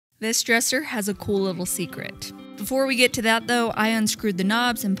This dresser has a cool little secret. Before we get to that though, I unscrewed the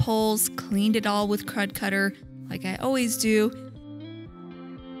knobs and pulls, cleaned it all with Crud Cutter, like I always do.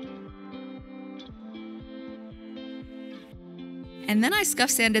 And then I scuff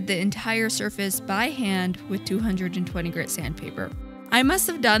sanded the entire surface by hand with 220 grit sandpaper. I must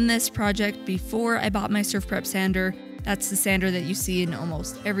have done this project before I bought my Surf Prep sander. That's the sander that you see in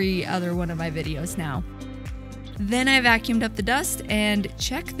almost every other one of my videos now. Then I vacuumed up the dust, and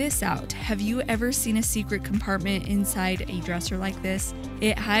check this out. Have you ever seen a secret compartment inside a dresser like this?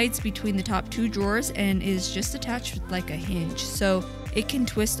 It hides between the top two drawers and is just attached with like a hinge. So it can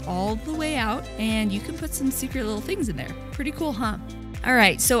twist all the way out and you can put some secret little things in there. Pretty cool, huh?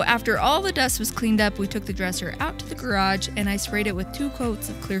 Alright, so after all the dust was cleaned up, we took the dresser out to the garage and I sprayed it with 2 coats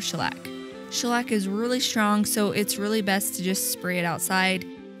of Clear Shellac. Shellac is really strong, so it's really best to just spray it outside.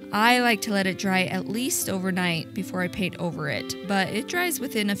 I like to let it dry at least overnight before I paint over it, but it dries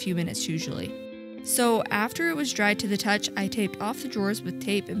within a few minutes usually. So after it was dried to the touch, I taped off the drawers with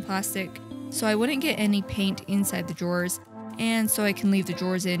tape and plastic so I wouldn't get any paint inside the drawers, and so I can leave the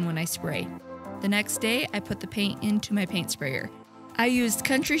drawers in when I spray. The next day, I put the paint into my paint sprayer. I used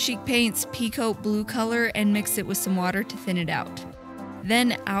Country Chic Paint's Peacoat blue color and mixed it with some water to thin it out.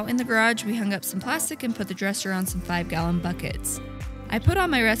 Then out in the garage, we hung up some plastic and put the dresser on some 5-gallon buckets. I put on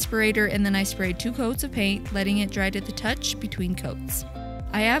my respirator and then I sprayed 2 coats of paint, letting it dry to the touch between coats.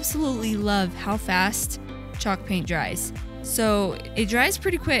 I absolutely love how fast chalk paint dries. So it dries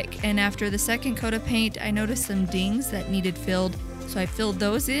pretty quick, and after the second coat of paint, I noticed some dings that needed filled, so I filled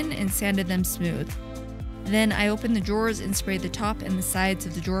those in and sanded them smooth. Then I opened the drawers and sprayed the top and the sides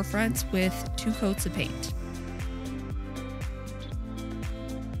of the drawer fronts with 2 coats of paint.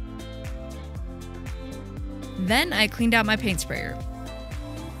 Then I cleaned out my paint sprayer.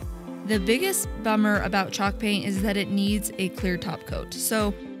 The biggest bummer about chalk paint is that it needs a clear top coat.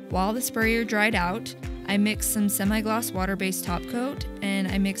 So while the sprayer dried out, I mixed some semi-gloss water-based top coat and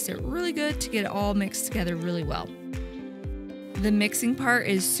I mixed it really good to get it all mixed together really well. The mixing part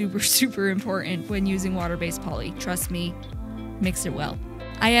is super important when using water-based poly. Trust me, mix it well.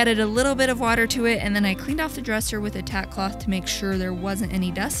 I added a little bit of water to it and then I cleaned off the dresser with a tack cloth to make sure there wasn't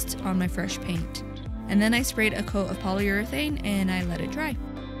any dust on my fresh paint. And then I sprayed a coat of polyurethane and I let it dry.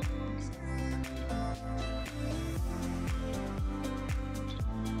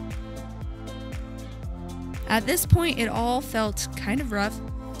 At this point, it all felt kind of rough,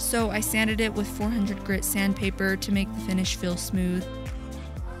 so I sanded it with 400 grit sandpaper to make the finish feel smooth.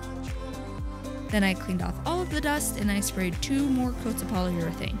 Then I cleaned off all of the dust and I sprayed 2 more coats of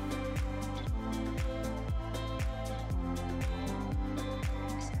polyurethane.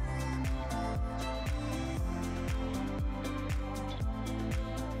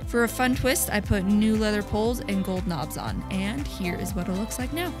 For a fun twist, I put new leather poles and gold knobs on, and here is what it looks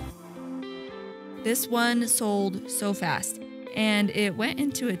like now. This one sold so fast, and it went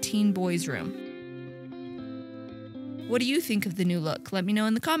into a teen boy's room. What do you think of the new look? Let me know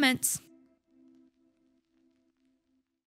in the comments.